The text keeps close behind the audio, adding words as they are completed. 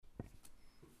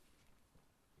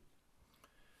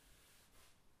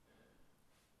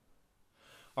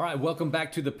All right, welcome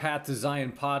back to the Path to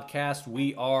Zion podcast.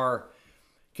 We are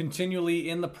continually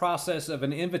in the process of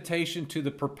an invitation to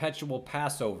the perpetual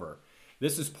Passover.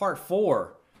 This is part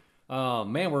 4.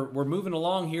 We're moving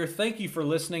along here. Thank you for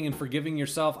listening and for giving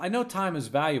yourself. I know time is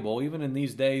valuable, even in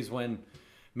these days when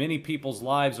many people's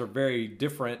lives are very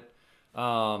different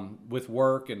with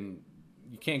work, and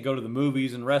you can't go to the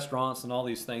movies and restaurants and all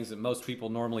these things that most people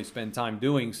normally spend time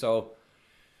doing. So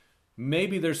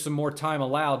maybe there's some more time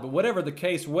allowed, but whatever the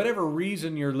case, whatever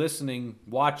reason you're listening,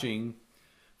 watching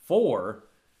for,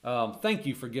 thank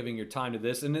you for giving your time to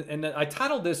this. And I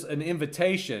titled this an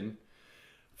invitation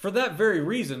for that very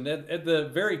reason. At the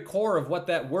very core of what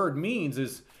that word means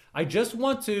is I just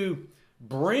want to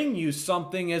bring you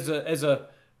something as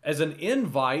an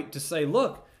invite to say,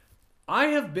 look, I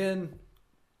have been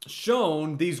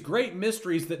shown these great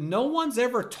mysteries that no one's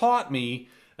ever taught me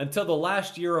until the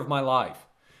last year of my life.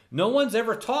 No one's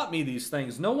ever taught me these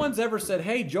things. No one's ever said,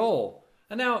 hey, Joel.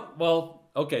 And now,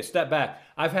 step back.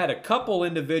 I've had a couple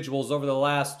individuals over the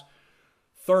last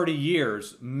 30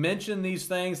 years mention these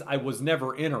things. I was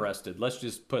never interested. Let's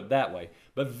just put it that way.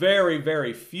 But very,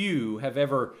 very few have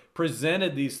ever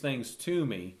presented these things to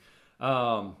me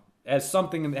as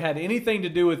something that had anything to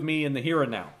do with me in the here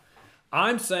and now.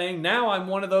 I'm saying now I'm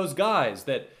one of those guys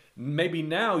that maybe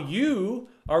now you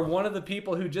are one of the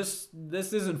people who this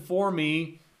isn't for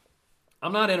me.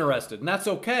 I'm not interested, and that's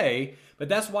okay, but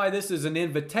that's why this is an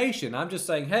invitation. I'm just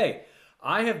saying, hey,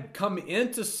 I have come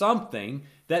into something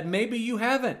that maybe you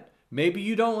haven't. Maybe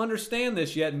you don't understand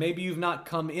this yet. Maybe you've not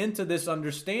come into this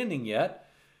understanding yet.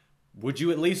 Would you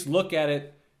at least look at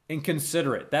it and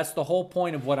consider it? That's the whole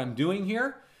point of what I'm doing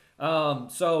here.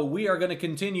 So we are going to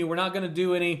continue. We're not going to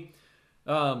do any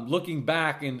looking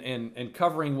back and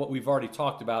covering what we've already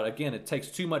talked about. Again, it takes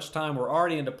too much time. We're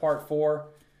already into part 4.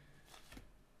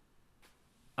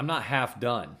 I'm not half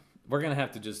done. We're going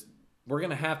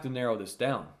to have to narrow this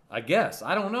down. I guess.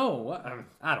 I don't know.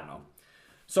 I don't know.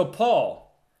 So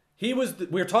Paul,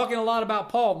 we're talking a lot about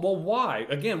Paul. Well, why?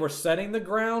 Again, we're setting the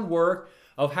groundwork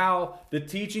of how the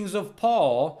teachings of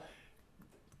Paul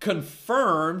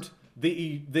confirmed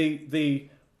the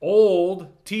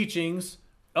old teachings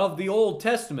of the Old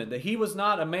Testament. That he was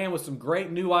not a man with some great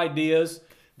new ideas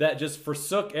that just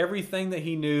forsook everything that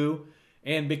he knew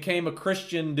and became a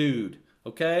Christian dude.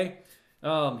 Okay?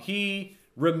 He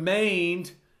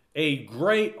remained a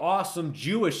great, awesome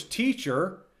Jewish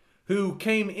teacher who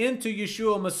came into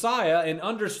Yeshua Messiah and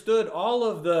understood all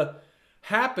of the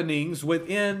happenings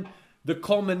within the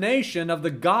culmination of the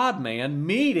God-man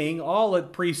meeting all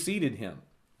that preceded him.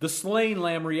 The slain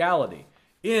lamb reality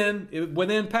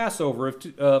within Passover,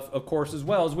 of course, as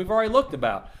well, as we've already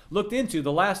looked into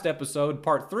the last episode,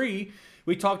 part 3.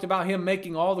 We talked about him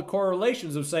making all the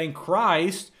correlations of saying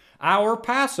Christ, our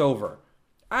Passover.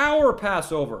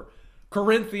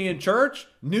 Corinthian church,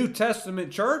 New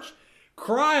Testament church,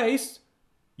 Christ,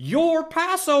 your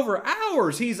Passover,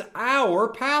 ours. He's our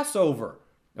Passover.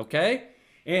 Okay?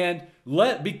 And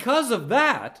because of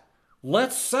that,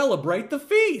 let's celebrate the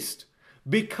feast.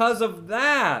 Because of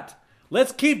that,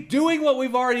 let's keep doing what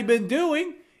we've already been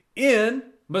doing in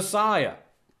Messiah.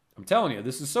 I'm telling you,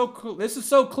 this is so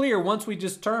clear once we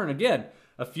just turn again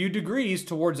a few degrees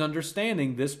towards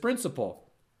understanding this principle.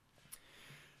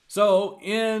 So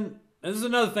this is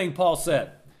another thing Paul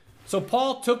said. So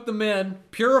Paul took the men,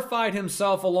 purified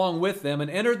himself along with them, and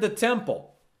entered the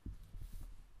temple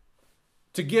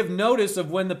to give notice of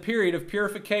when the period of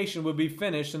purification would be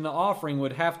finished and the offering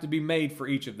would have to be made for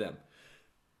each of them.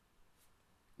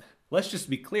 Let's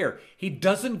just be clear. He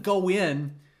doesn't go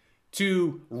in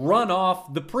to run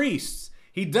off the priests.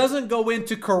 He doesn't go in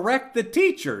to correct the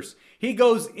teachers. He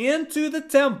goes into the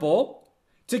temple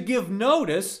to give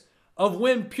notice of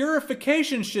when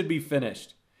purification should be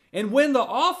finished and when the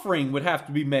offering would have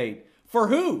to be made. For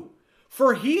who?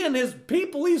 For he and his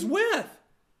people he's with.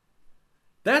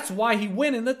 That's why he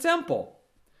went in the temple.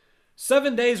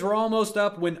 7 days were almost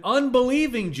up when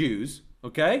unbelieving Jews,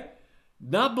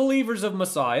 not believers of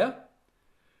Messiah,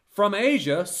 from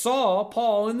Asia saw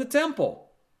Paul in the temple.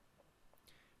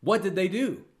 What did they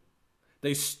do?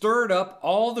 They stirred up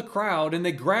all the crowd and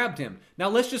they grabbed him. Now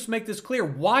let's just make this clear.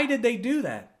 Why did they do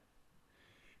that?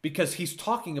 Because he's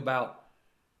talking about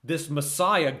this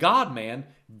Messiah, God-man,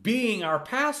 being our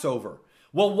Passover.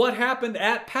 Well, what happened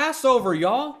at Passover,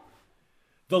 y'all?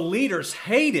 The leaders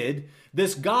hated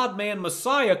this God-man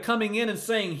Messiah coming in and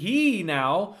saying he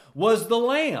now was the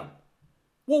lamb.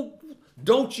 Well,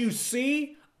 don't you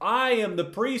see? I am the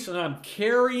priest and I'm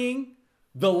carrying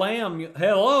the lamb.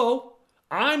 Hello?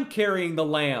 I'm carrying the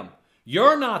lamb.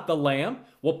 You're not the lamb.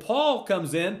 Well, Paul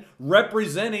comes in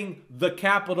representing the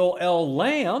capital L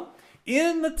Lamb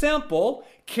in the temple,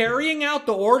 carrying out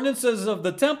the ordinances of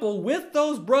the temple with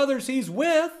those brothers he's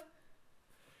with.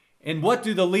 And what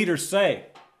do the leaders say?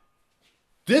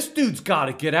 This dude's got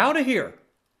to get out of here.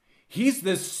 He's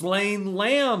this slain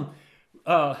lamb,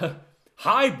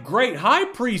 great high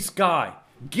priest guy.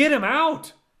 Get him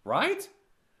out, right?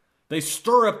 They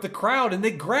stir up the crowd and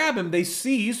they grab him. They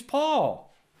seize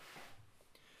Paul.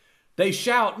 They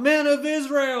shout, "Men of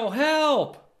Israel,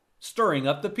 help!" stirring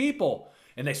up the people.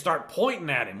 And they start pointing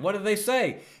at him. What do they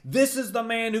say? "This is the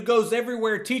man who goes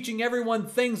everywhere teaching everyone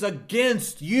things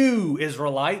against you,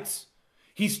 Israelites."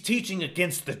 He's teaching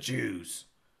against the Jews,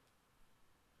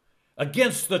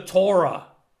 against the Torah,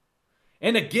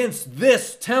 and against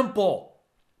this temple.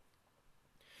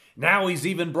 Now he's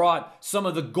even brought some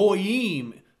of the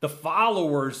Goyim, the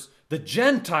followers, the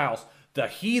Gentiles, the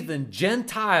heathen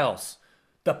Gentiles,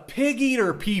 the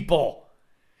pig-eater people.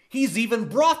 He's even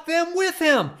brought them with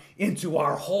him into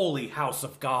our holy house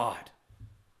of God.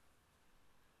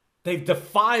 They've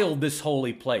defiled this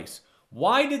holy place.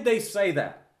 Why did they say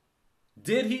that?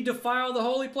 Did he defile the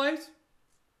holy place?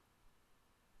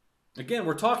 Again,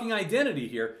 we're talking identity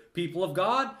here. People of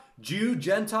God, Jew,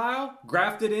 Gentile,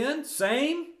 grafted in,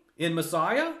 same in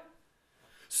Messiah.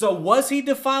 So was he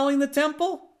defiling the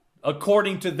temple?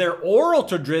 According to their oral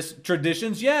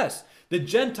traditions, yes. The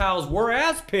Gentiles were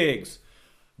as pigs.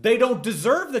 They don't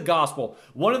deserve the gospel.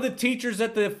 One of the teachers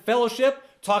at the fellowship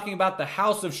talking about the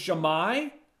house of Shammai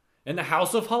and the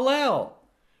house of Hillel.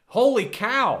 Holy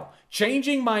cow,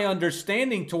 changing my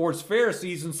understanding towards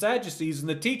Pharisees and Sadducees and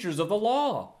the teachers of the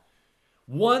law.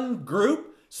 One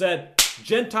group said,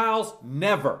 Gentiles,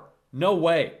 never. No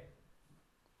way.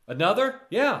 Another,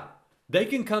 yeah, they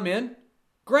can come in.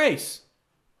 Grace.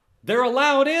 They're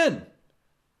allowed in.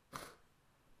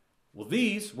 Well,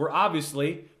 these were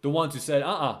obviously the ones who said,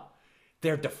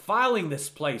 they're defiling this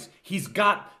place. He's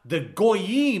got the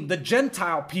Goyim, the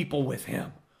Gentile people with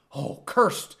him. Oh,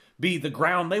 cursed be the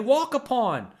ground they walk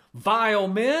upon. Vile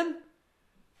men.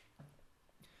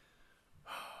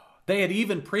 They had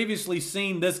even previously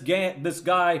seen this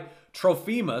guy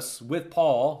Trophimus with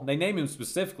Paul. They name him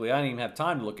specifically. I didn't even have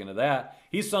time to look into that.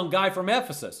 He's some guy from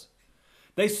Ephesus.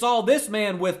 They saw this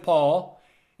man with Paul,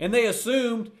 and they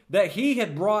assumed that he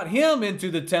had brought him into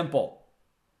the temple.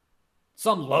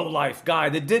 Some lowlife guy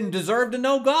that didn't deserve to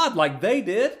know God like they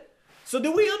did. So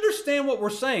do we understand what we're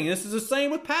saying? This is the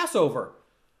same with Passover.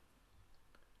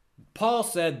 Paul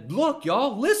said, look,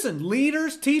 y'all, listen,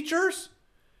 leaders, teachers,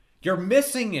 you're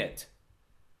missing it.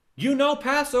 You know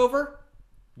Passover.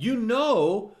 You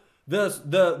know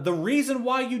the reason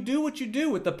why you do what you do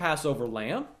with the Passover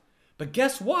lamb. But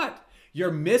guess what?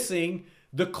 You're missing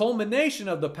the culmination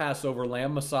of the Passover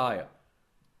lamb, Messiah.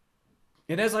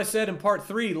 And as I said in part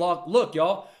 3, look,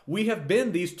 y'all, we have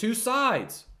been these two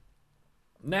sides.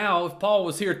 Now, if Paul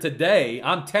was here today,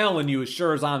 I'm telling you as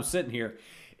sure as I'm sitting here,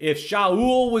 if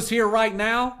Shaul was here right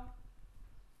now,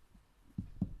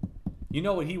 you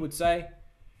know what he would say?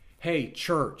 Hey,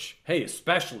 church. Hey,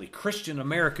 especially Christian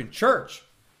American church.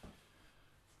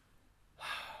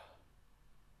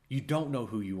 You don't know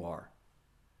who you are.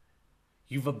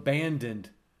 You've abandoned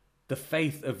the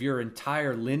faith of your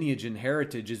entire lineage and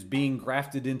heritage as being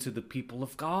grafted into the people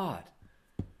of God.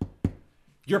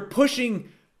 You're pushing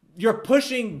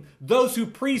those who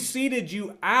preceded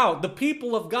you out. The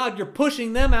people of God, you're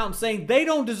pushing them out and saying they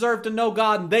don't deserve to know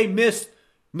God and they missed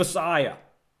Messiah.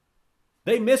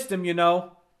 They missed him, you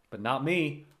know, but not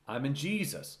me. I'm in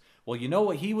Jesus. Well, you know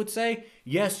what he would say?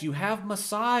 Yes, you have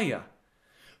Messiah,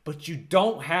 but you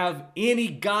don't have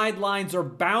any guidelines or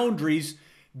boundaries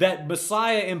that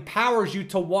Messiah empowers you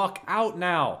to walk out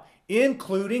now,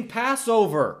 including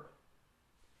Passover.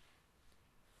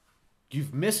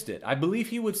 You've missed it. I believe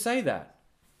he would say that.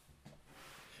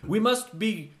 We must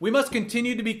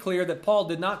continue to be clear that Paul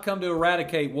did not come to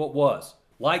eradicate what was.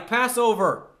 Like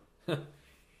Passover.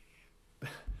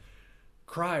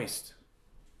 Christ,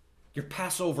 your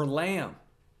Passover lamb.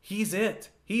 He's it.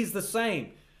 He's the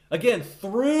same. Again,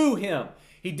 through him.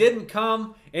 He didn't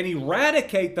come and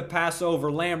eradicate the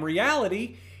Passover lamb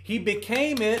reality. He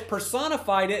became it,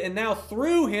 personified it, and now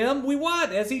through him, we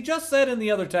what? As he just said in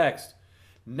the other text.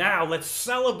 Now let's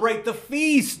celebrate the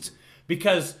feast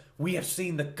because we have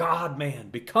seen the God-man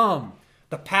become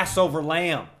the Passover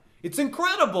lamb. It's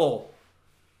incredible.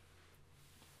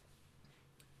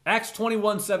 Acts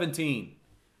 21:17.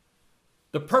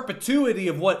 The perpetuity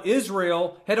of what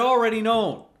Israel had already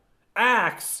known.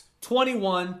 Acts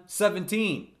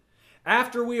 21:17.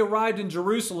 After we arrived in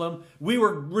Jerusalem, we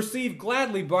were received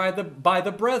gladly by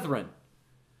the brethren.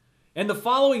 And the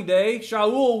following day,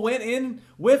 Shaul went in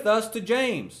with us to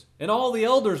James, and all the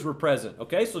elders were present.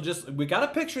 Okay, so we got to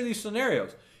picture these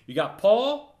scenarios. You got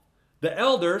Paul, the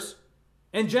elders,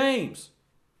 and James.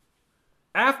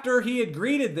 After he had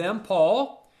greeted them,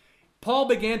 Paul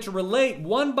began to relate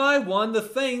one by one the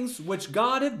things which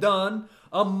God had done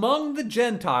among the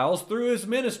Gentiles through his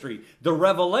ministry. The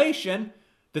revelation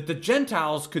that the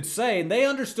Gentiles could say, and they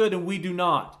understood and we do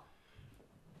not.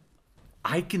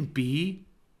 I can be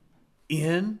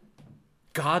in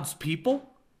God's people?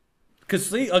 Because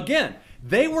see, again,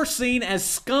 they were seen as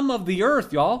scum of the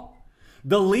earth, y'all.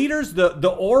 The leaders,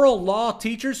 the oral law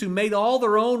teachers who made all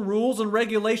their own rules and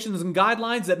regulations and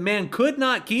guidelines that man could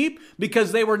not keep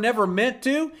because they were never meant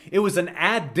to. It was an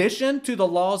addition to the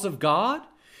laws of God.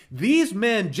 These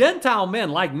men, Gentile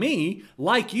men like me,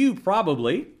 like you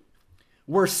probably,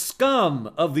 were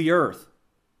scum of the earth.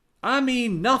 I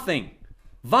mean nothing.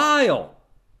 Vile.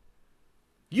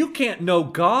 You can't know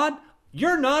God.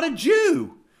 You're not a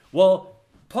Jew. Well,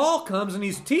 Paul comes and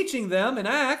he's teaching them in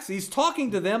Acts. He's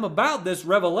talking to them about this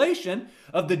revelation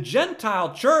of the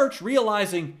Gentile church,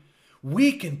 realizing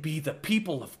we can be the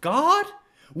people of God.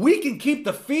 We can keep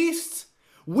the feasts.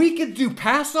 We can do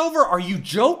Passover. Are you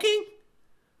joking?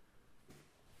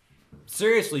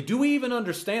 Seriously, do we even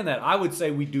understand that? I would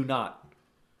say we do not.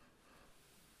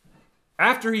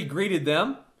 After he greeted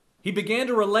them, he began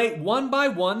to relate one by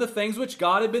one the things which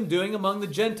God had been doing among the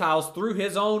Gentiles through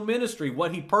his own ministry,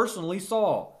 what he personally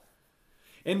saw.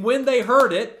 And when they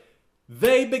heard it,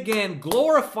 they began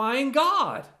glorifying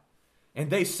God. And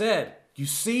they said, you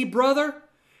see, brother,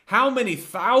 how many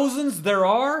thousands there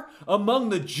are among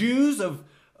the Jews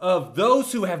of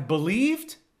those who have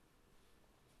believed?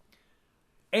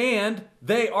 And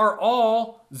they are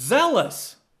all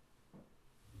zealous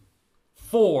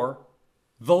for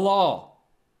the law.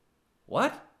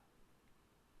 What?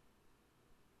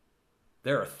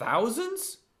 There are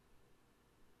thousands?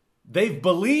 They've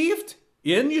believed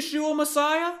in Yeshua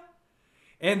Messiah?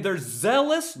 And they're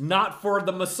zealous not for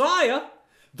the Messiah.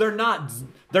 They're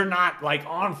not like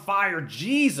on fire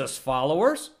Jesus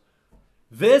followers.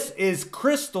 This is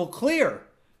crystal clear.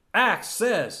 Acts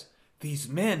says, these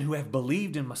men who have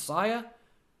believed in Messiah,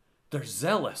 they're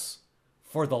zealous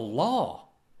for the law.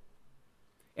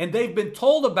 And they've been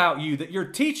told about you that you're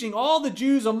teaching all the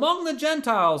Jews among the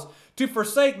Gentiles to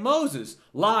forsake Moses,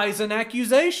 lies and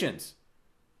accusations.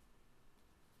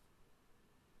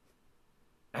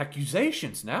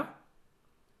 Accusations now.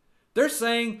 They're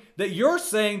saying that you're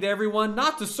saying to everyone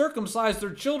not to circumcise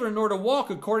their children nor to walk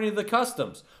according to the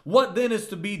customs. What then is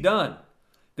to be done?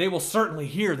 They will certainly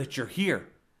hear that you're here.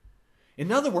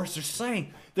 In other words, they're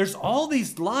saying there's all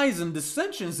these lies and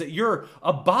dissensions that you're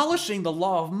abolishing the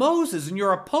law of Moses and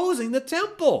you're opposing the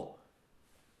temple.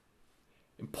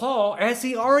 And Paul, as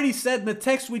he already said in the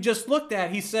text we just looked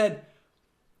at, he said,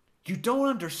 you don't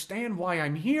understand why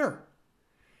I'm here.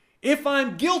 If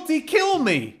I'm guilty, kill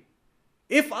me.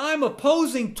 If I'm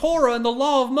opposing Torah and the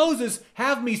law of Moses,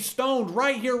 have me stoned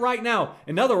right here, right now.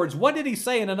 In other words, what did he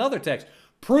say in another text?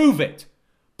 Prove it.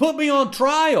 Put me on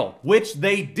trial, which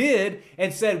they did,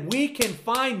 and said we can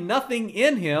find nothing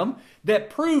in him that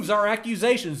proves our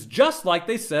accusations, just like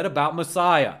they said about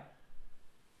Messiah.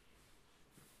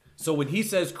 So when he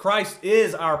says Christ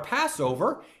is our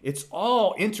Passover, it's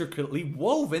all intricately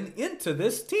woven into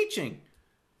this teaching.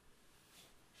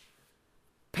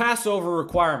 Passover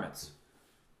requirements.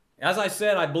 As I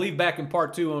said, I believe back in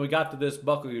part 2 when we got to this,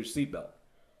 buckle your seatbelt.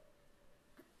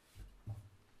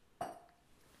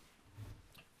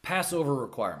 Passover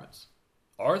requirements.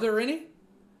 Are there any?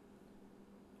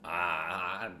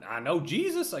 I know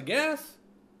Jesus, I guess.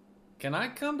 Can I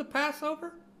come to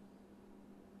Passover?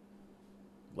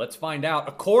 Let's find out.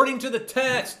 According to the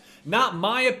text, not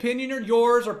my opinion or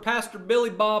yours or Pastor Billy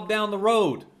Bob down the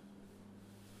road.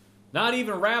 Not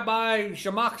even Rabbi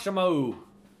Shamak Shamu.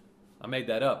 I made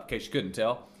that up in case you couldn't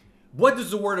tell. What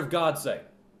does the Word of God say?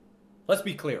 Let's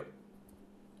be clear.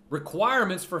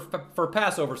 Requirements for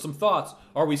Passover. Some thoughts.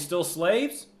 Are we still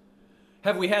slaves?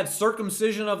 Have we had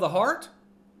circumcision of the heart?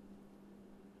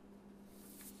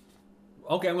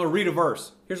 Okay, I'm going to read a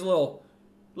verse. Here's a little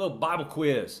Bible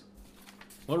quiz.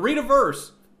 I'm going to read a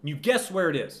verse, and you guess where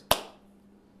it is.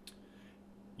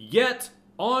 Yet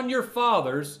on your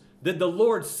fathers did the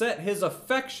Lord set his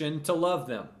affection to love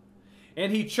them,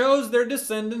 and he chose their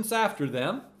descendants after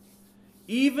them,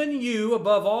 even you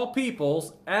above all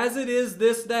peoples, as it is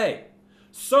this day.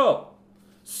 So,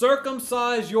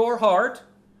 circumcise your heart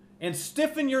and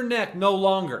stiffen your neck no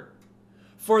longer.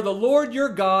 For the Lord your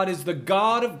God is the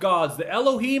God of gods, the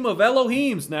Elohim of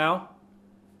Elohims now.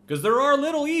 Because there are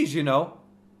little e's, you know.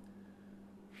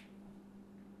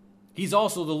 He's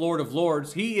also the Lord of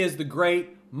Lords. He is the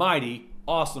great, mighty,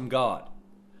 awesome God.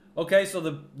 Okay, so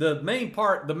the main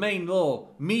part, the main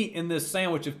little meat in this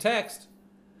sandwich of text,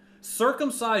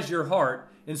 circumcise your heart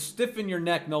and stiffen your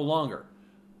neck no longer.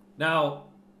 Now,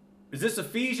 is this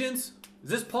Ephesians? Is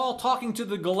this Paul talking to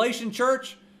the Galatian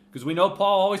church? Because we know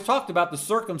Paul always talked about the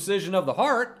circumcision of the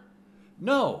heart.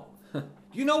 No.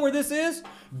 You know where this is?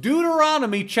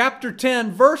 Deuteronomy chapter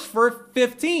 10, verse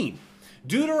 15.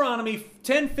 Deuteronomy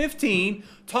 10:15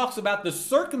 talks about the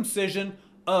circumcision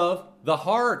of the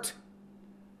heart.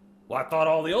 Well, I thought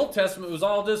all the Old Testament was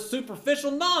all just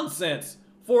superficial nonsense.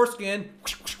 Foreskin,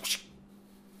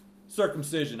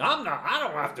 circumcision. I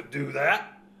don't have to do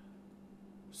that.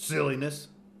 Silliness.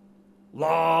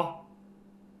 Law.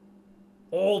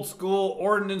 Old school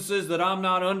ordinances that I'm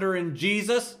not under in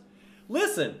Jesus.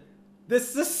 Listen, this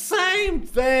is the same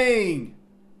thing.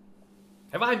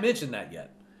 Have I mentioned that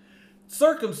yet?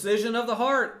 Circumcision of the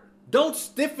heart. Don't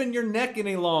stiffen your neck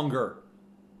any longer.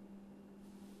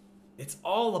 It's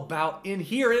all about in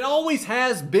here. It always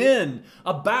has been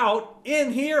about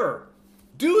in here.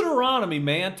 Deuteronomy,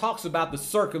 man, talks about the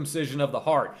circumcision of the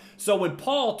heart. So when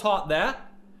Paul taught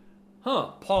that,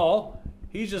 Paul,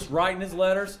 he's just writing his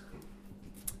letters.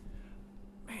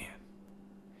 Man,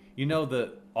 you know,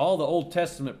 all the Old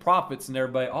Testament prophets and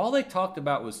everybody, all they talked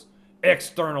about was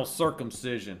external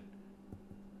circumcision.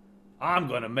 I'm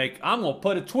going to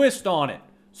put a twist on it.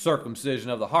 Circumcision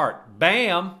of the heart.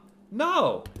 Bam.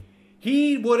 No.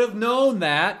 He would have known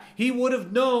that. He would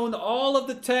have known all of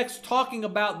the text talking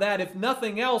about that, if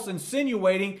nothing else,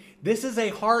 insinuating this is a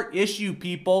heart issue,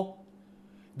 people.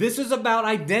 This is about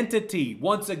identity.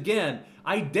 Once again,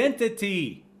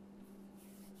 identity.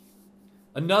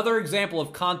 Another example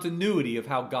of continuity of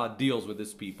how God deals with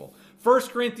his people. 1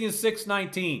 Corinthians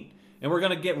 6:19. And we're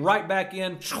going to get right back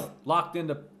in, locked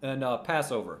into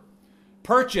Passover.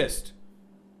 Purchased.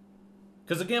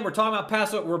 Because again, we're talking about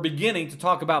Passover. We're beginning to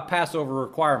talk about Passover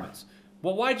requirements.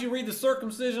 Well, why'd you read the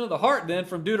circumcision of the heart then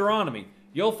from Deuteronomy?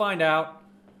 You'll find out.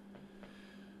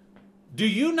 Do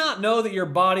you not know that your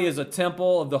body is a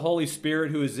temple of the Holy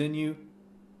Spirit who is in you,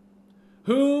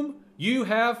 whom you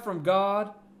have from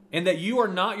God, and that you are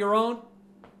not your own?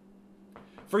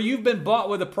 For you've been bought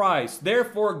with a price.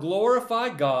 Therefore glorify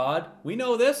God. We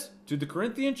know this, to the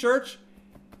Corinthian church.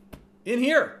 In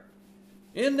here.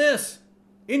 In this.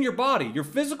 In your body. Your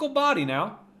physical body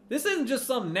now. This isn't just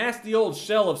some nasty old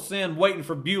shell of sin waiting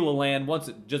for Beulah land once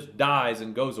it just dies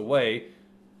and goes away.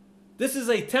 This is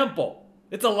a temple.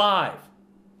 It's alive.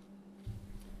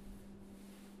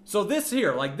 So this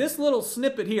here, like this little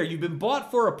snippet here, you've been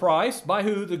bought for a price. By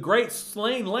who? The great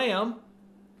slain lamb.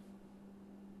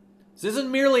 This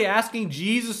isn't merely asking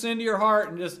Jesus into your heart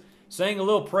and just saying a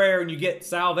little prayer and you get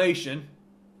salvation.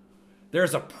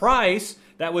 There's a price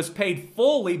that was paid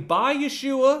fully by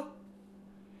Yeshua,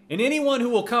 and anyone who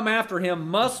will come after him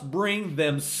must bring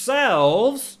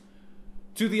themselves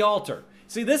to the altar.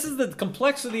 See, this is the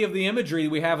complexity of the imagery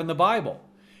we have in the Bible.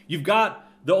 You've got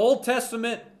the Old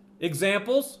Testament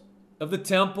examples of the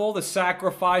temple, the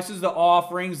sacrifices, the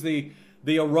offerings, the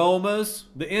aromas,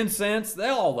 the incense,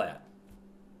 all that.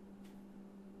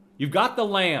 You've got the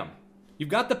lamb. You've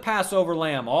got the Passover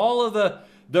lamb. All of the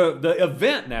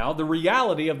event now, the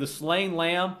reality of the slain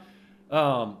lamb,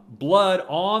 blood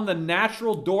on the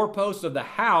natural doorposts of the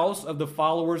house of the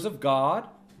followers of God.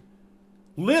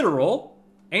 Literal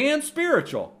and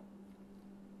spiritual.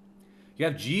 You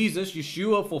have Jesus,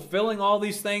 Yeshua, fulfilling all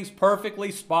these things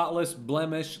perfectly, spotless,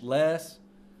 blemishless.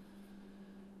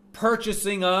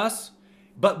 Purchasing us.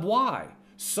 But why?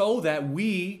 So that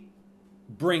we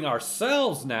bring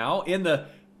ourselves now in the,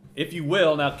 if you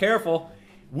will, now careful,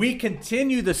 we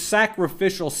continue the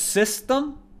sacrificial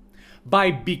system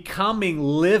by becoming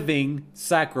living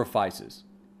sacrifices.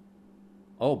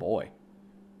 Oh boy.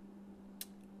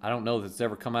 I don't know if it's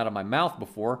ever come out of my mouth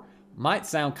before. Might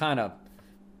sound kind of,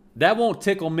 that won't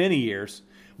tickle many ears.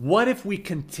 What if we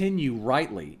continue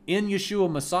rightly in Yeshua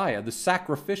Messiah, the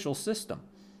sacrificial system,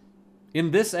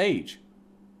 in this age,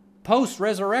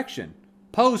 post-resurrection,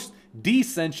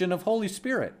 post-descension of Holy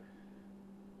Spirit?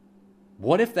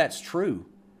 What if that's true?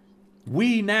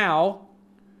 We now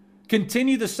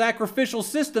continue the sacrificial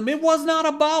system. It was not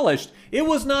abolished. It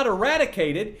was not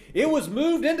eradicated. It was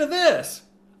moved into this.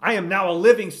 I am now a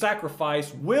living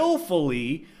sacrifice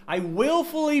willfully. I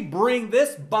willfully bring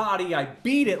this body, I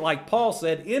beat it, like Paul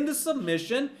said, into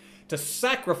submission to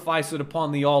sacrifice it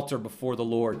upon the altar before the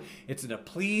Lord. It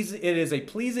is a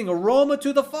pleasing aroma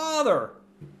to the Father.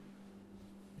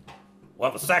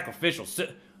 Well, the sacrificial,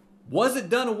 was it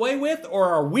done away with, or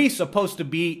are we supposed to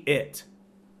be it?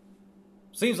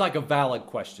 Seems like a valid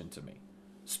question to me.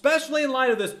 especially in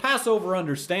light of this Passover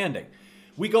understanding.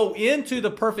 We go into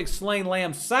the perfect slain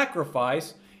lamb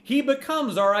sacrifice. He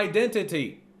becomes our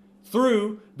identity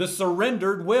through the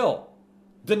surrendered will,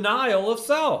 denial of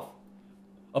self,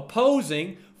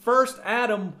 opposing first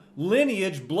Adam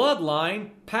lineage, bloodline,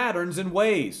 patterns, and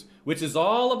ways, which is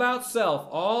all about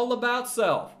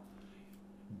self,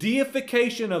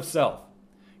 deification of self.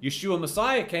 Yeshua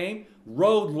Messiah came,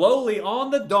 rode lowly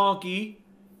on the donkey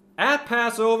at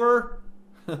Passover,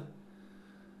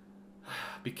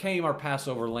 became our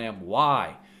Passover lamb.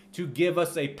 Why? To give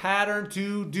us a pattern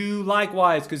to do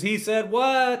likewise. Because he said,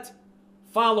 what?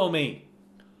 Follow me.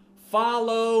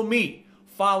 Follow me.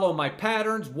 Follow my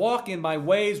patterns. Walk in my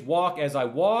ways. Walk as I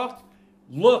walked.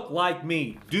 Look like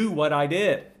me. Do what I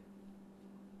did.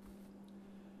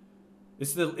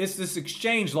 It's this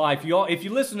exchange life. If you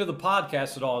listen to the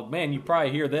podcast at all, man, you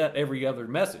probably hear that every other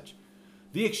message.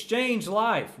 The exchange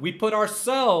life. We put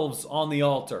ourselves on the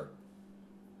altar.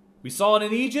 We saw it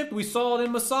in Egypt. We saw it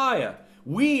in Messiah.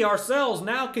 We ourselves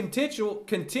now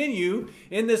continue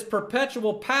in this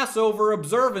perpetual Passover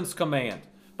observance command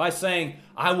by saying,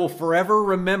 I will forever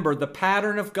remember the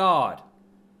pattern of God,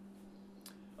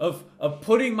 of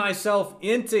putting myself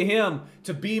into Him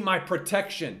to be my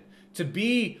protection, to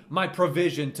be my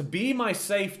provision, to be my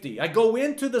safety. I go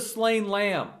into the slain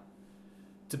lamb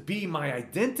to be my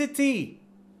identity,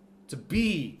 to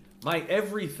be my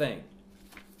everything.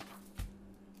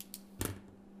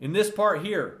 In this part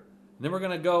here, and then we're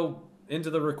going to go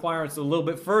into the requirements a little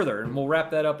bit further, and we'll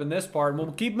wrap that up in this part, and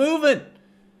we'll keep moving.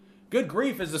 Good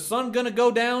grief, is the sun going to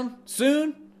go down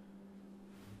soon?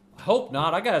 I hope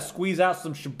not. I got to squeeze out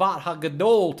some Shabbat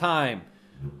HaGadol time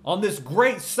on this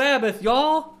great Sabbath,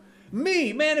 y'all.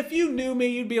 Me, man, if you knew me,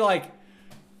 you'd be like,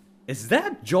 is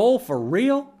that Joel for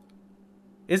real?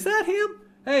 Is that him?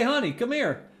 Hey, honey, come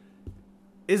here.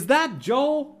 Is that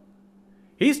Joel?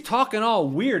 He's talking all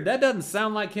weird. That doesn't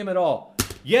sound like him at all.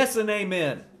 Yes and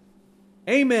amen.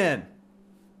 Amen.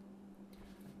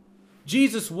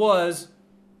 Jesus was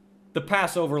the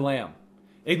Passover lamb,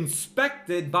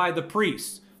 inspected by the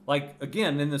priests. Like,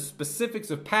 again, in the specifics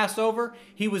of Passover,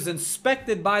 he was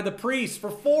inspected by the priests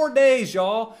for 4 days,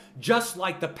 y'all. Just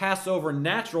like the Passover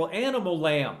natural animal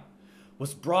lamb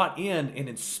was brought in and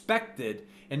inspected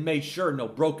and made sure no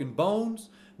broken bones,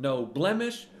 no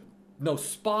blemish, no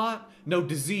spot, no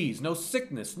disease, no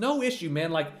sickness, no issue,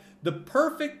 man. Like the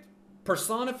perfect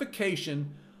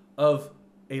personification of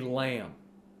a lamb.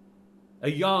 A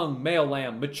young male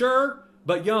lamb. Mature,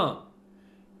 but young.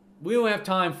 We don't have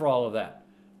time for all of that.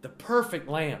 The perfect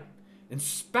lamb.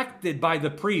 Inspected by the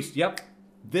priest. Yep,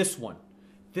 this one.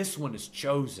 This one is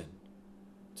chosen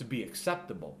to be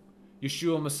acceptable.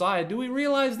 Yeshua Messiah. Do we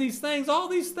realize these things? All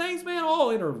these things, man,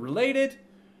 all interrelated.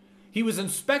 He was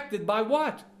inspected by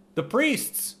what? The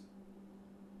priests.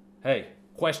 Hey,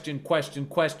 question,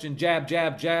 jab,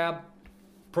 jab, jab.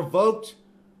 Provoked,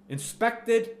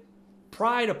 inspected,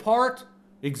 pried apart,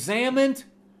 examined.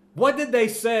 What did they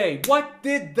say? What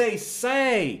did they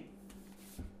say?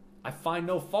 I find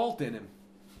no fault in him.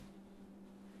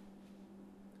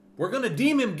 We're going to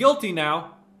deem him guilty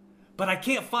now, but I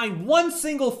can't find one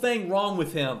single thing wrong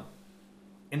with him.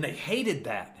 And they hated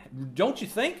that. Don't you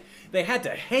think? They had to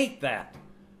hate that.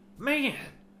 Man,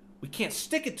 we can't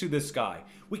stick it to this guy.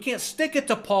 We can't stick it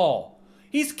to Paul.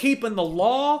 He's keeping the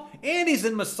law and he's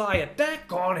in Messiah.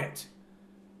 Daggone it.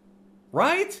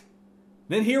 Right?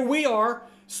 Then here we are,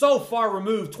 so far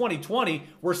removed, 2020.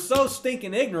 We're so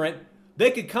stinking ignorant.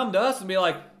 They could come to us and be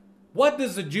like, what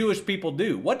does the Jewish people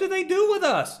do? What do they do with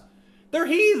us? They're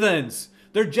heathens.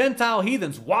 They're Gentile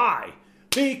heathens. Why?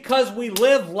 Because we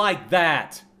live like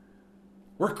that.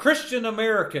 We're Christian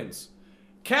Americans,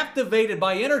 captivated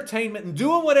by entertainment and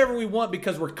doing whatever we want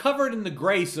because we're covered in the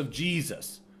grace of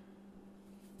Jesus.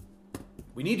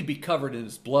 We need to be covered in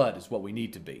His blood is what we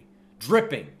need to be.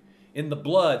 Dripping in the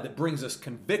blood that brings us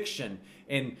conviction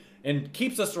and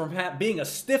keeps us from being a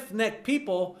stiff-necked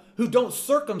people who don't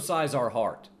circumcise our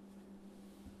heart.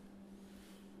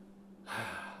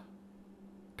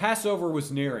 Passover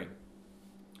was nearing.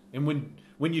 And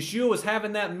when Yeshua was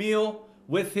having that meal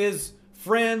with his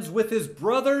friends, with his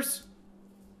brothers,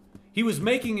 he was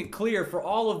making it clear for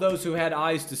all of those who had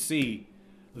eyes to see,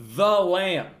 the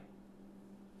Lamb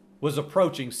was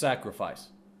approaching sacrifice.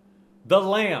 The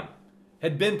Lamb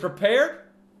had been prepared.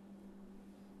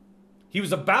 He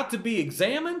was about to be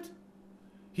examined.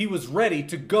 He was ready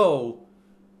to go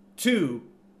to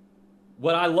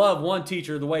what I love one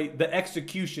teacher, the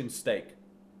execution stake.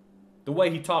 The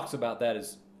way he talks about that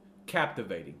is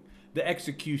captivating. The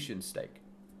execution stake.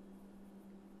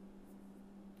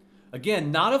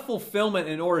 Again, not a fulfillment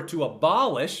in order to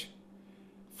abolish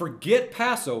forget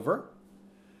Passover,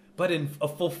 but in a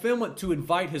fulfillment to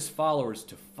invite his followers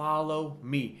to follow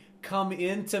me. Come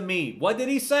into me. What did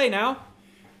he say now?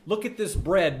 Look at this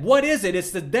bread. What is it?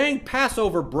 It's the dang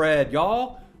Passover bread,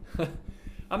 y'all.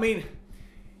 I mean,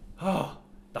 the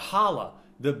challah,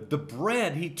 the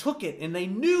bread, he took it and they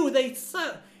knew,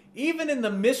 even in the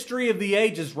mystery of the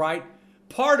ages, right?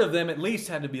 Part of them at least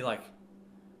had to be like,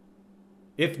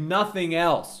 if nothing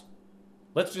else,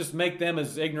 let's just make them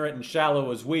as ignorant and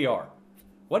shallow as we are.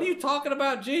 What are you talking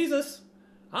about, Jesus?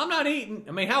 I'm not eating.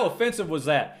 I mean, how offensive was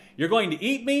that? You're going to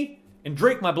eat me and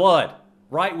drink my blood,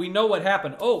 right? We know what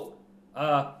happened. Oh,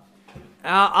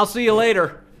 I'll see you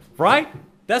later, right?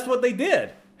 That's what they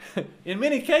did. In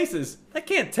many cases, they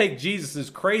can't take Jesus'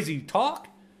 crazy talk.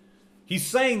 He's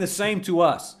saying the same to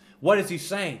us. What is he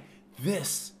saying?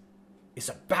 This is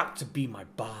about to be my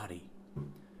body.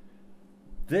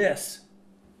 This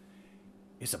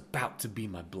is about to be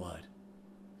my blood.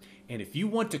 And if you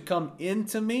want to come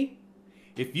into me,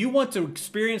 if you want to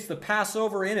experience the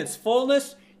Passover in its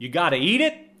fullness, you got to eat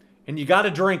it and you got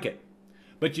to drink it.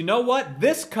 But you know what?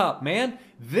 This cup, man,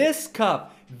 this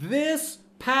cup, this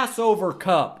Passover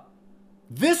cup,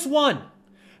 this one,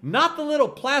 not the little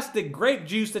plastic grape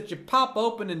juice that you pop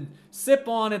open and sip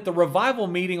on at the revival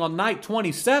meeting on night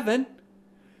 27.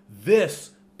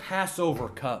 This Passover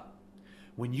cup.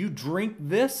 When you drink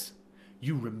this,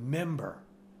 you remember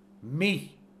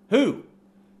me. Who?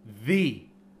 The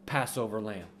Passover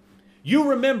lamb. You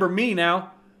remember me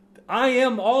now. I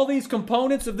am all these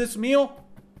components of this meal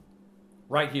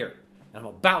right here. And I'm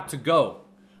about to go.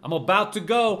 I'm about to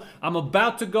go. I'm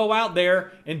about to go out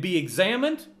there and be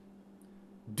examined,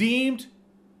 deemed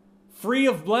free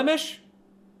of blemish,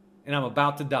 and I'm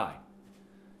about to die.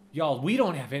 Y'all, we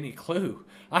don't have any clue.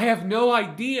 I have no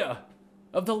idea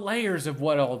of the layers of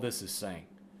what all this is saying.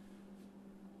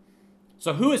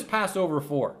 So who is Passover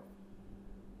for?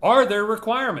 Are there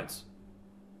requirements?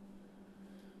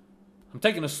 I'm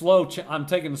taking a slow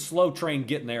train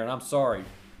getting there, and I'm sorry.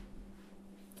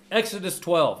 Exodus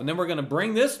 12, and then we're going to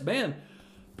bring this, man,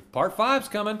 part 5's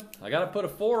coming. I got to put a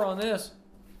 4 on this.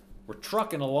 We're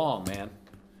trucking along, man.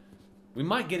 We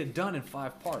might get it done in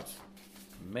 5 parts.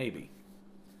 Maybe.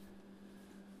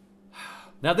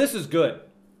 Now, this is good.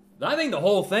 I think the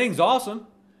whole thing's awesome.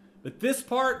 But this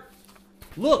part,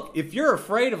 look, if you're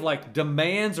afraid of like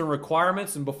demands and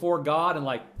requirements and before God, and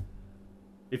like,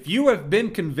 if you have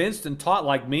been convinced and taught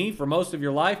like me for most of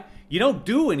your life, you don't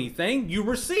do anything, you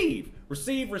receive.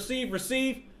 Receive, receive,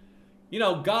 receive. You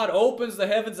know, God opens the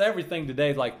heavens, everything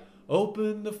today, like,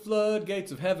 open the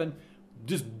floodgates of heaven.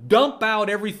 Just dump out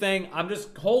everything. I'm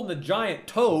just holding a giant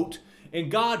tote.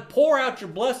 And God, pour out your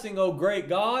blessing, oh great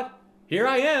God. Here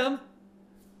I am.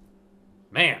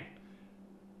 Man,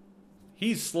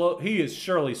 he's slow. He is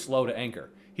surely slow to anger.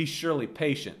 He's surely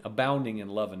patient, abounding in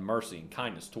love and mercy and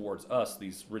kindness towards us,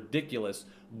 these ridiculous,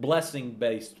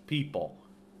 blessing-based people.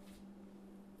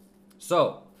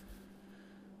 So,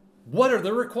 what are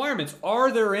the requirements?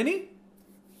 Are there any?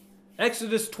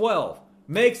 Exodus 12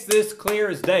 makes this clear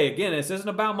as day. Again, this isn't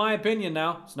about my opinion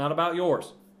now. It's not about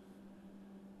yours.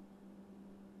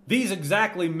 These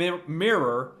exactly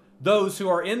mirror those who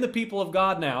are in the people of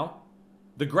God now,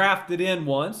 the grafted in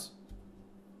ones,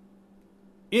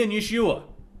 in Yeshua.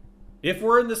 If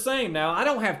we're in the same now, I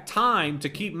don't have time to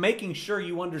keep making sure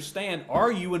you understand,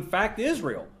 are you in fact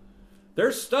Israel?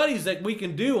 There's studies that we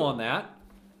can do on that.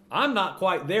 I'm not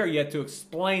quite there yet to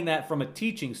explain that from a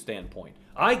teaching standpoint.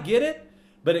 I get it,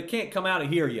 but it can't come out of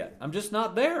here yet. I'm just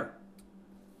not there.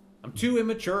 I'm too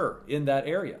immature in that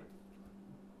area.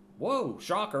 Whoa,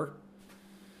 shocker.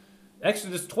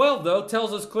 Exodus 12, though,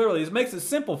 tells us clearly. This makes it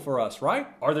simple for us, right?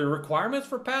 Are there requirements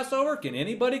for Passover? Can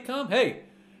anybody come? Hey,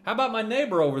 how about my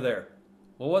neighbor over there?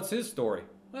 Well, what's his story?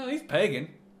 Well, he's pagan.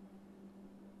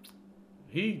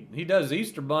 He does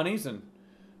Easter bunnies, and,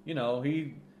 you know,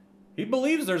 he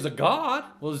believes there's a God.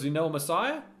 Well, does he know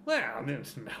Messiah? Well,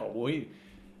 no,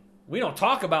 we don't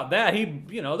talk about that.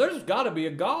 There's got to be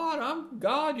a God. I'm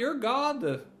God. You're God.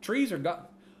 The trees are God.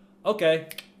 Okay,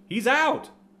 he's out.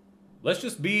 Let's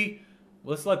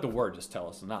let the word just tell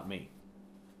us, not me.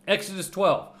 Exodus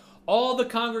 12. All the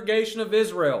congregation of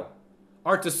Israel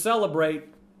are to celebrate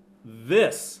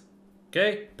this.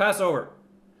 Okay? Passover.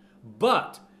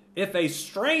 But if a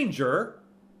stranger,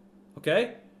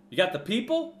 okay, you got the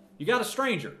people, you got a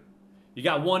stranger. You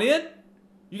got one in,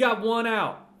 you got one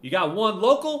out. You got one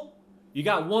local, you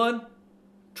got one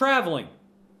traveling.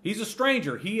 He's a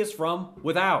stranger. He is from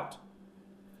without.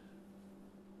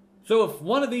 So if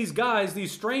one of these guys,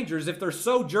 these strangers, if they're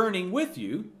sojourning with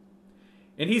you,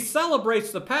 and he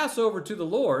celebrates the Passover to the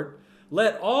Lord,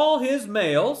 let all his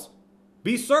males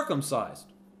be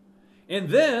circumcised. And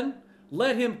then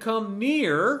let him come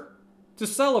near to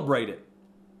celebrate it.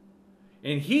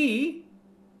 And he,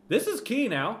 this is key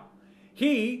now,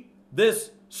 he,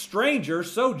 this stranger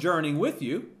sojourning with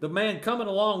you, the man coming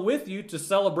along with you to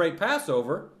celebrate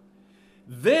Passover,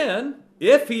 then,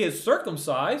 if he is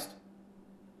circumcised,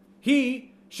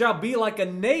 he shall be like a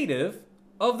native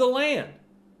of the land.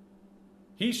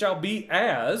 He shall be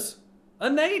as a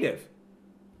native.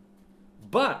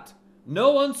 But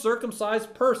no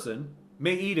uncircumcised person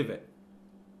may eat of it.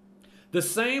 The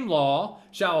same law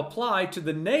shall apply to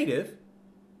the native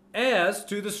as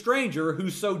to the stranger who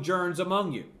sojourns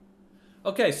among you.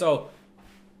 Okay, so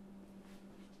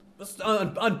let's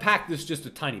unpack this just a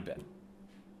tiny bit.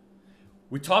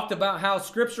 We talked about how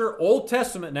Scripture, Old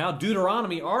Testament now,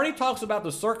 Deuteronomy, already talks about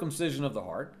the circumcision of the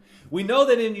heart. We know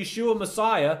that in Yeshua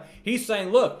Messiah, he's saying,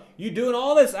 look, you're doing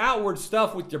all this outward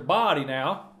stuff with your body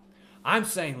now. I'm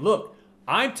saying, look,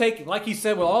 I'm taking, like he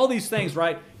said, with all these things,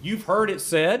 right? You've heard it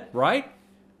said, right?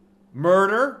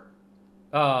 Murder,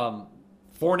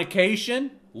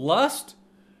 fornication, lust.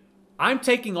 I'm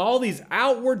taking all these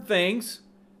outward things,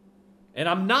 and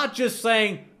I'm not just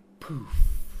saying, poof,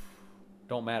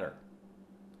 don't matter.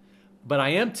 But I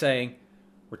am saying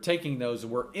we're taking those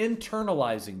and we're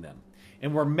internalizing them.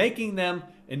 And we're making them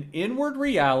an inward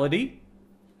reality.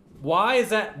 Why is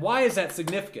that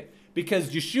significant?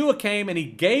 Because Yeshua came and he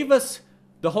gave us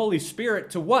the Holy Spirit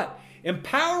to what?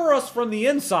 Empower us from the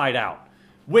inside out.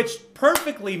 Which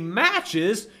perfectly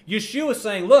matches Yeshua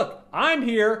saying, look, I'm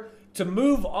here to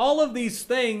move all of these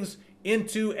things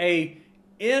into a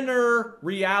inner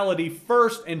reality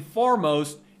first and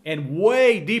foremost, and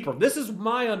way deeper. This is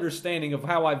my understanding of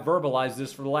how I verbalized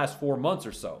this for the last 4 months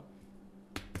or so.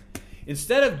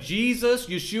 Instead of Jesus,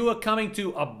 Yeshua, coming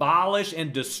to abolish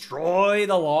and destroy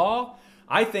the law,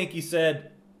 I think he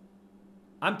said,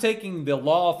 I'm taking the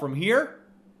law from here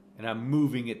and I'm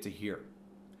moving it to here.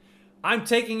 I'm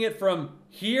taking it from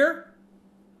here,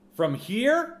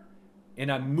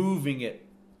 and I'm moving it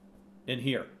in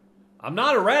here. I'm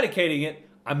not eradicating it,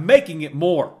 I'm making it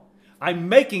more. I'm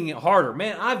making it harder.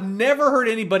 Man, I've never heard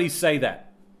anybody say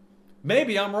that.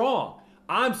 Maybe I'm wrong.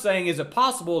 I'm saying, is it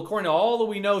possible, according to all that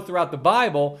we know throughout the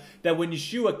Bible, that when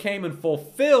Yeshua came and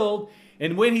fulfilled,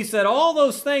 and when he said all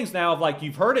those things now, of like,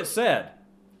 you've heard it said,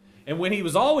 and when he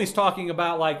was always talking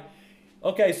about like,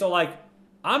 okay, so like,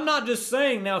 I'm not just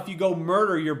saying now if you go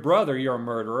murder your brother, you're a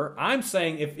murderer. I'm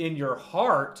saying if in your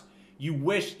heart you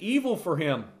wish evil for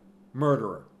him,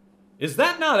 murderer. Is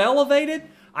that not elevated?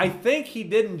 I think he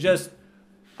didn't just,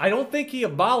 I don't think he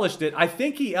abolished it. I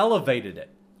think he elevated it.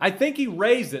 I think he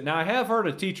raised it. Now, I have heard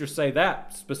a teacher say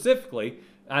that specifically,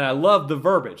 and I love the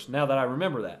verbiage now that I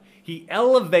remember that. He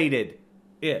elevated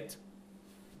it.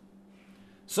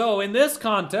 So in this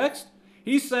context,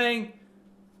 he's saying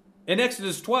in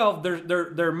Exodus 12,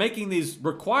 they're making these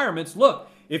requirements. Look,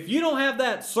 if you don't have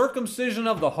that circumcision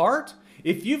of the heart,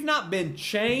 if you've not been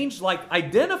changed, like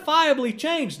identifiably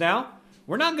changed now,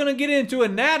 we're not going to get into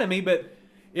anatomy, but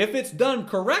if it's done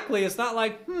correctly, it's not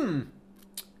like,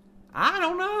 I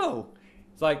don't know.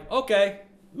 It's like, okay,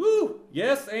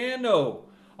 yes and no.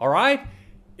 All right?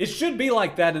 It should be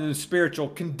like that in the spiritual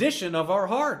condition of our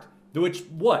heart, which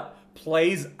what?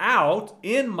 Plays out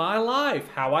in my life,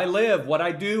 how I live, what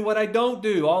I do, what I don't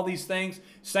do, all these things,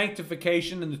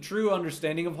 sanctification and the true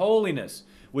understanding of holiness,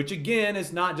 which again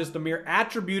is not just a mere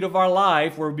attribute of our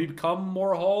life where we become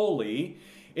more holy.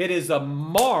 It is a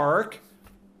mark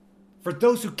for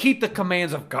those who keep the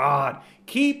commands of God,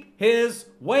 keep his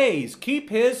ways, keep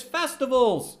his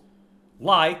festivals,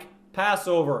 like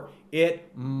Passover.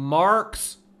 It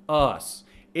marks us.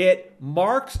 It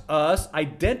marks us,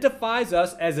 identifies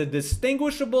us as a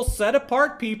distinguishable,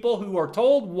 set-apart people who are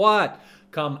told what?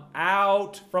 Come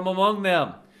out from among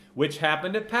them, which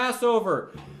happened at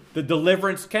Passover. The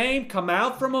deliverance came, come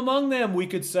out from among them, we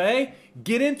could say.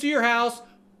 Get into your house.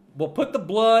 We'll put the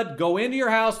blood, go into your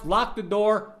house, lock the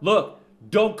door. Look,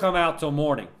 don't come out till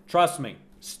morning. Trust me.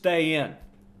 Stay in.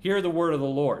 Hear the word of the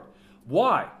Lord.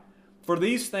 Why? For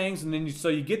these things, and then so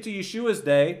you get to Yeshua's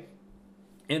day,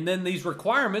 and then these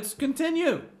requirements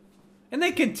continue. And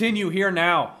they continue here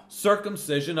now.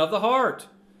 Circumcision of the heart.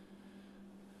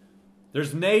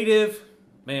 There's native.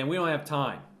 Man, we don't have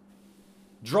time.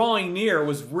 Drawing near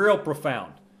was real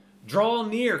profound. Draw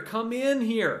near. Come in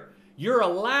here. You're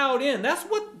allowed in. That's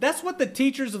what the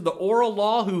teachers of the oral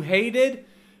law who hated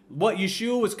what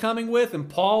Yeshua was coming with and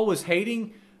Paul was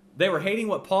hating, they were hating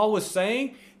what Paul was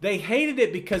saying. They hated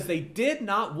it because they did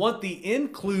not want the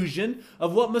inclusion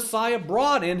of what Messiah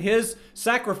brought in his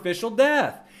sacrificial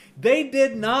death. They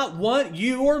did not want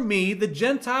you or me, the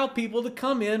Gentile people, to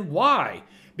come in. Why?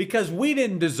 Because we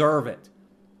didn't deserve it.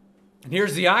 And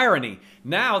here's the irony.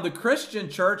 Now the Christian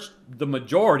church, the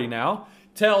majority now,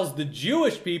 tells the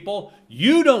Jewish people,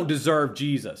 you don't deserve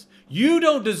Jesus. You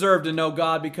don't deserve to know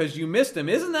God because you missed him.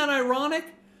 Isn't that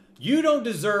ironic? You don't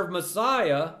deserve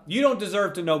Messiah. You don't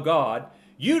deserve to know God.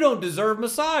 You don't deserve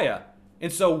Messiah.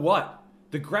 And so what?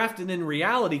 The grafted in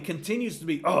reality continues to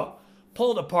be,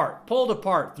 pulled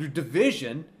apart through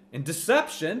division and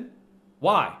deception.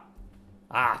 Why?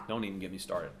 Don't even get me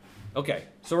started. Okay,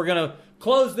 so we're going to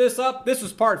close this up. This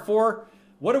is part 4.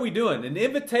 What are we doing? An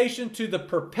invitation to the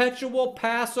perpetual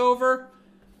Passover?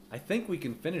 I think we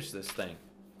can finish this thing.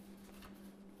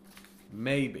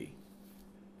 Maybe.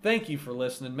 Thank you for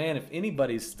listening. Man, if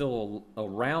anybody's still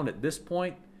around at this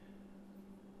point,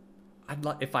 I'd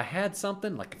like, if I had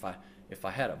something, like if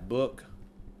I had a book,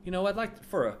 I'd like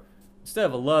instead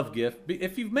of a love gift,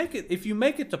 if you make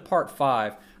it to part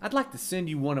 5, I'd like to send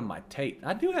you one of my tapes.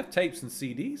 I do have tapes and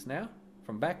CDs now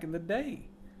from back in the day.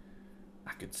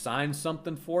 I could sign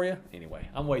something for you. Anyway,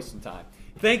 I'm wasting time.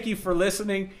 Thank you for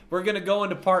listening. We're going to go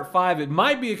into part 5. It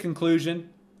might be a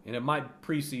conclusion, and it might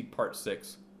precede part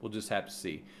 6. We'll just have to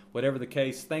see. Whatever the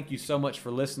case, thank you so much for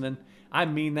listening. I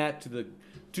mean that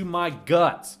to my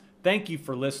guts. Thank you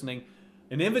for listening.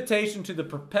 An invitation to the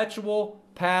perpetual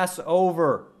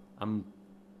Passover. I'm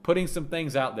putting some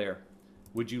things out there.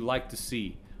 Would you like to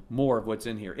see more of what's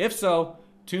in here? If so,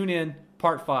 tune in.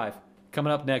 Part 5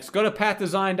 coming up next. Go to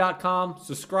pathdesign.com.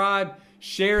 Subscribe.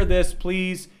 Share this,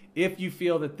 please, if you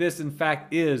feel that this, in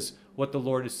fact, is what the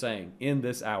Lord is saying in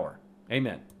this hour.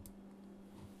 Amen.